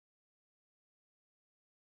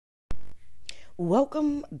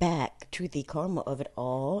Welcome back to the Karma of It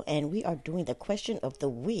All, and we are doing the question of the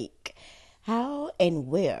week. How and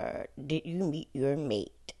where did you meet your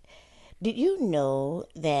mate? Did you know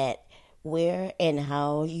that where and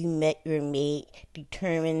how you met your mate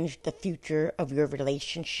determines the future of your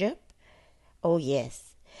relationship? Oh,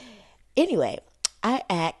 yes. Anyway, I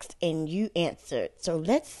asked and you answered. So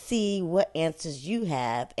let's see what answers you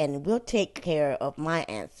have, and we'll take care of my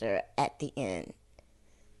answer at the end.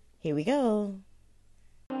 Here we go.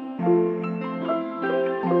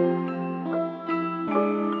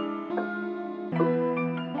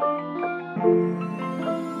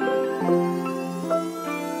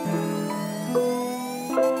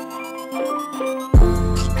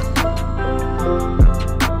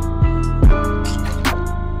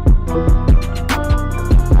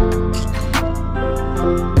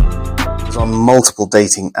 On multiple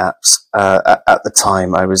dating apps at the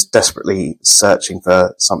time. I was desperately searching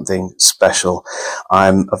for something special.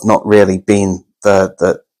 I've not really been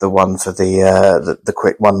the one for the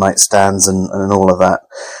quick one night stands and all of that.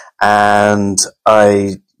 And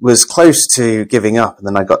I was close to giving up, and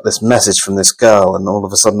then I got this message from this girl, and all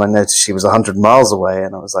of a sudden I noticed she was 100 miles away,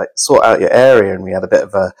 and I was like, sort out your area, and we had a bit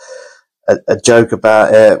of a joke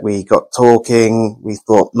about it. We got talking. We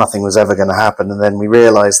thought nothing was ever going to happen. And then we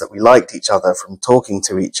realized that we liked each other from talking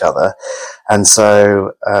to each other. And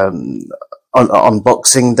so, on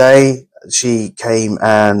Boxing Day, she came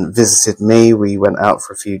and visited me. We went out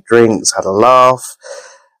for a few drinks, had a laugh.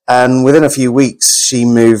 And within a few weeks, she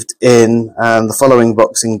moved in. And the following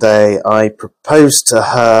Boxing Day, I proposed to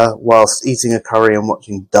her whilst eating a curry and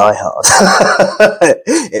watching Die Hard.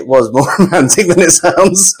 It was more romantic than it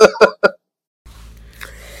sounds.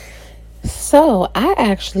 So I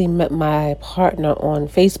actually met my partner on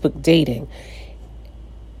Facebook dating.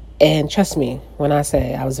 And trust me, when I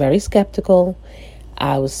say I was very skeptical,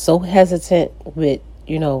 I was so hesitant with,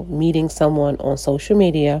 meeting someone on social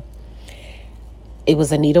media. It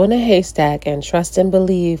was a needle in a haystack, and trust and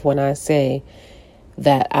believe when I say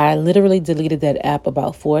that I literally deleted that app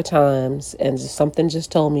about 4 times, and something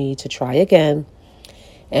just told me to try again.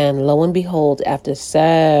 And lo and behold, after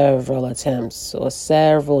several attempts or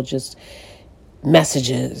several just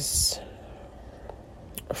messages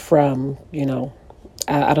from,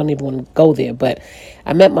 I don't even want to go there, but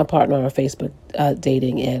I met my partner on Facebook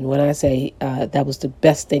dating. And when I say that was the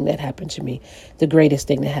best thing that happened to me, the greatest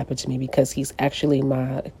thing that happened to me, because he's actually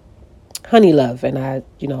my honey love, and I,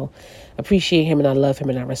 appreciate him, and I love him,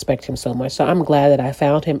 and I respect him so much. So I'm glad that I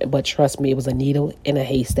found him, but trust me, it was a needle in a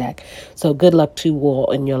haystack. So good luck to you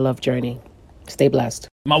all in your love journey. Stay blessed.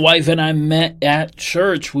 My wife and I met at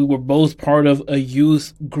church. We were both part of a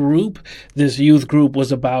youth group. This youth group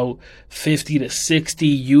was about 50 to 60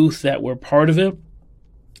 youth that were part of it.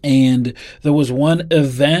 And there was one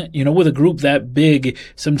event, with a group that big,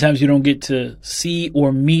 sometimes you don't get to see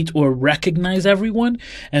or meet or recognize everyone.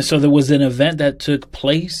 And so there was an event that took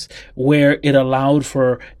place where it allowed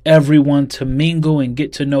for everyone to mingle and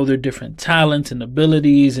get to know their different talents and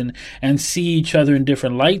abilities and see each other in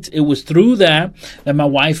different lights. It was through that my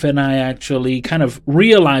wife and I actually kind of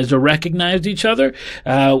realized or recognized each other.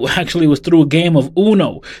 Actually, it was through a game of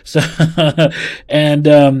Uno. So,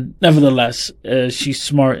 and, nevertheless, she's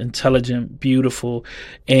smart, intelligent, beautiful.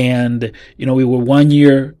 And, we were 1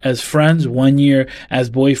 year as friends, 1 year as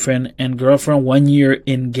boyfriend and girlfriend, 1 year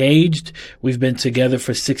engaged. We've been together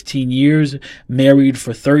for 16 years, married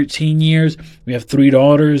for 13 years. We have 3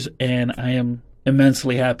 daughters, and I am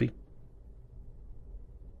immensely happy.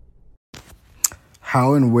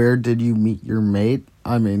 How and where did you meet your mate?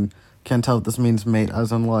 I mean, can't tell if this means mate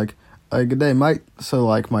as in like, good day, mate. So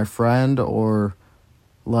like my friend, or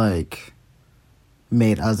like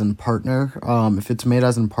mate as in partner. If it's mate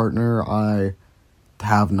as in partner, I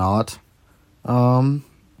have not.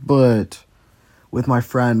 But with my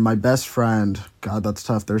friend, my best friend, God, that's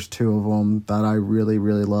tough. There's 2 of them that I really,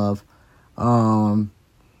 really love. But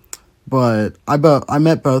I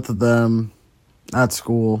met both of them at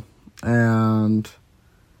school, and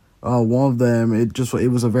one of them, it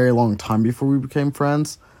was a very long time before we became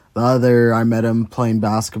friends. The other, I met him playing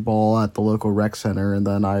basketball at the local rec center, and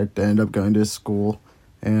then I ended up going to his school,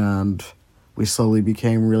 and we slowly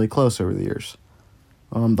became really close over the years.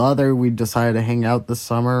 The other, we decided to hang out this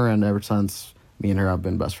summer, and ever since, me and her have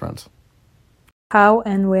been best friends. How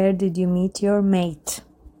and where did you meet your mate?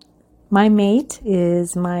 My mate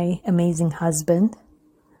is my amazing husband,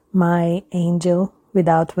 my angel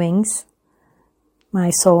without wings, my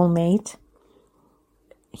soulmate.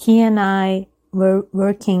 He and I were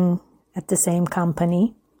working at the same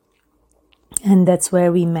company, and that's where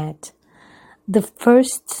we met. The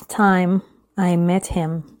first time I met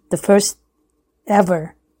him, the first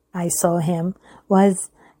ever I saw him was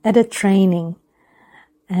at a training.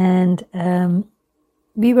 And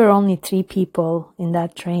we were only 3 people in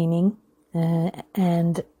that training.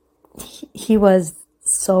 And he was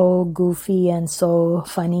so goofy and so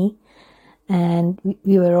funny. And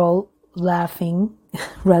we were all laughing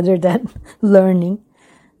rather than learning.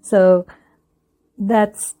 So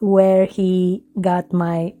that's where he got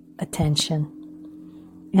my attention.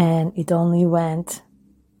 And it only went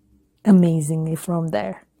amazingly from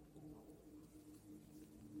there.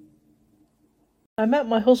 I met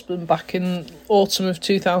my husband back in autumn of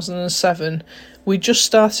 2007. We just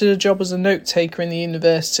started a job as a note taker in the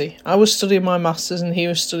university. I was studying my masters and he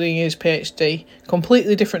was studying his PhD.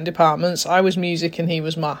 Completely different departments. I was music and he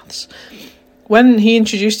was maths. When he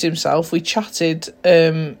introduced himself, we chatted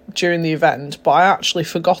during the event, but I actually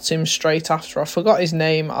forgot him straight after. I forgot his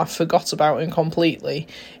name, I forgot about him completely.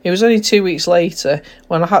 It was only 2 weeks later,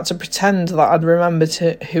 when I had to pretend that I'd remembered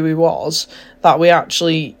who he was, that we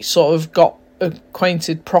actually sort of got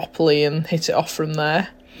acquainted properly and hit it off from there.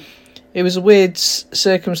 It was a weird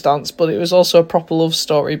circumstance, but it was also a proper love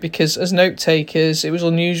story, because as note takers, it was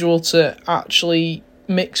unusual to actually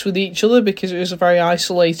mix with each other because it was a very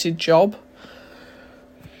isolated job.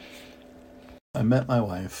 I met my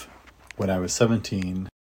wife when I was 17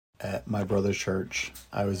 at my brother's church.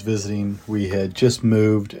 I was visiting. We had just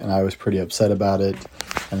moved and I was pretty upset about it.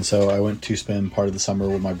 And so I went to spend part of the summer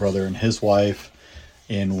with my brother and his wife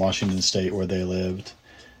in Washington State where they lived.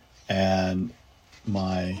 And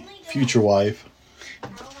my future wife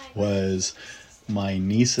was my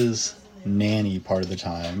niece's nanny part of the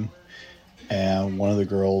time and one of the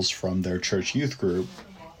girls from their church youth group.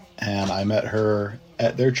 And I met her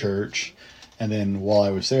at their church. And then while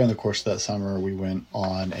I was there in the course of that summer, we went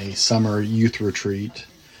on a summer youth retreat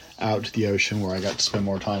out to the ocean where I got to spend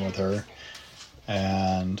more time with her.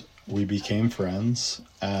 And we became friends.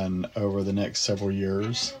 And over the next several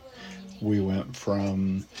years, we went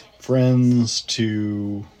from friends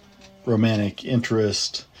to romantic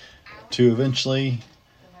interest to eventually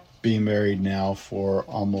being married now for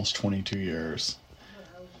almost 22 years.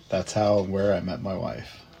 That's how and where I met my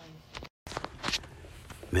wife.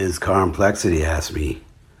 Ms. Complexity asked me,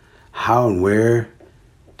 how and where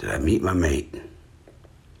did I meet my mate?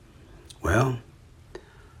 Well,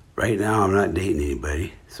 right now I'm not dating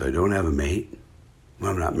anybody, so I don't have a mate.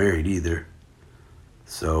 Well, I'm not married either,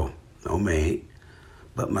 so no mate.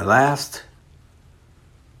 But my last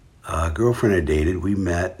girlfriend I dated, we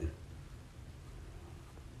met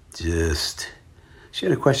she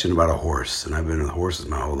had a question about a horse, and I've been with horses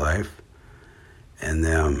my whole life. And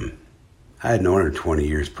I had known her 20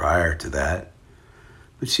 years prior to that,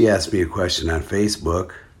 but she asked me a question on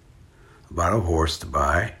Facebook about a horse to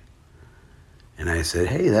buy. And I said,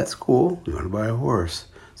 hey, that's cool. You want to buy a horse?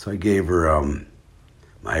 So I gave her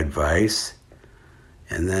my advice,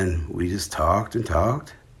 and then we just talked and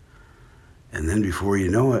talked. And then before you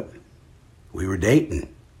know it, we were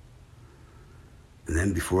dating. And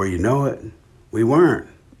then before you know it, we weren't.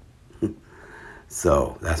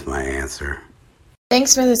 So that's my answer.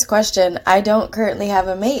 Thanks for this question. I don't currently have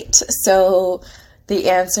a mate, so the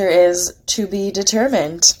answer is to be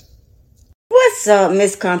determined. What's up,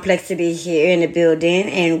 Miss Complexity here in the building,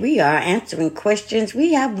 and we are answering questions.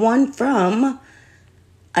 We have one from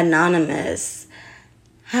Anonymous.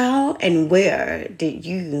 How and where did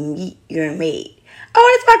you meet your mate?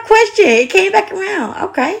 Oh, that's my question. It came back around.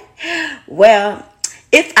 Okay. Well,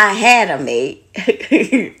 if I had a mate,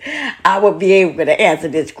 I would be able to answer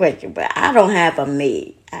this question, but I don't have a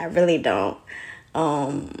mate. I really don't.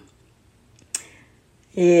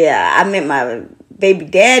 Yeah, I met my baby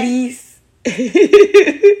daddies.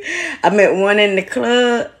 I met one in the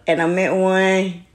club, and I met one